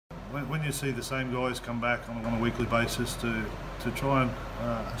when you see the same guys come back on a weekly basis to try and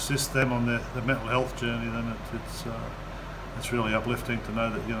assist them on their mental health journey, then it's really uplifting to know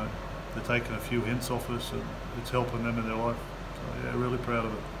that, you know, they're taking a few hints off us and it's helping them in their life. So yeah, really proud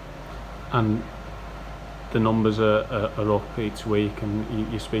of it. And the numbers are up each week, and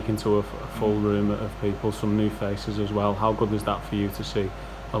you're speaking to a full room of people, some new faces as well. How good is that for you to see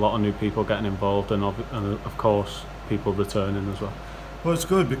a lot of new people getting involved, and of course people returning as well? Well, it's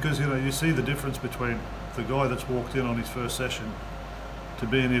good because, you know, you see the difference between the guy that's walked in on his first session to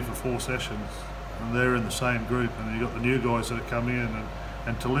being here for 4 sessions, and they're in the same group, and you've got the new guys that have come in,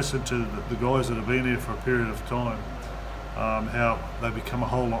 and to listen to the guys that have been here for a period of time, how they become a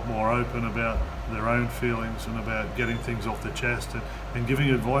whole lot more open about their own feelings and about getting things off their chest, and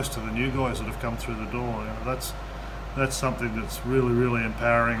giving advice to the new guys that have come through the door. You know, that's something that's really, really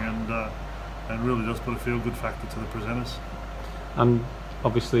empowering, and really does put a feel-good factor to the presenters. And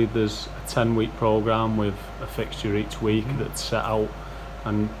obviously there's a 10-week programme with a fixture each week that's set out,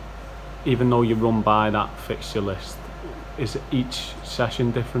 and even though you run by that fixture list, is each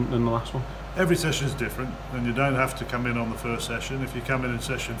session different than the last one? Every session is different, and you don't have to come in on the first session. If you come in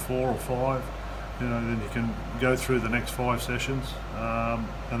session 4 or 5, you know, then you can go through the next 5 sessions,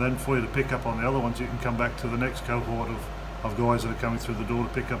 and then for you to pick up on the other ones, you can come back to the next cohort of guys that are coming through the door to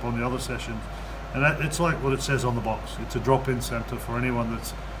pick up on the other sessions. And it's like what it says on the box. It's a drop-in centre for anyone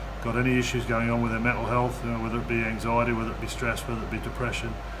that's got any issues going on with their mental health, you know, whether it be anxiety, whether it be stress, whether it be depression,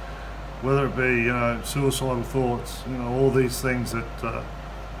 whether it be, you know, suicidal thoughts, you know, all these things that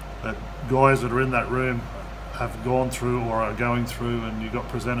guys that are in that room have gone through or are going through, and you've got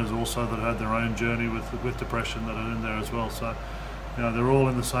presenters also that had their own journey with depression that are in there as well. So, you know, they're all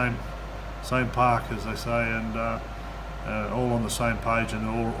in the same park, as they say, and all on the same page, and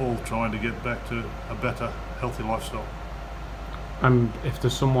all trying to get back to a better, healthy lifestyle. And if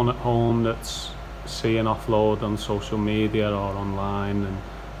there's someone at home that's seeing Offload on social media or online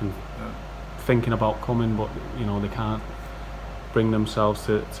and thinking about coming, but, you know, they can't bring themselves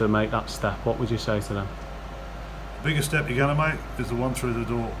to make that step, what would you say to them? The biggest step you're going to make is the one through the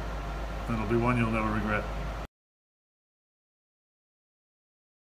door. It'll be one you'll never regret.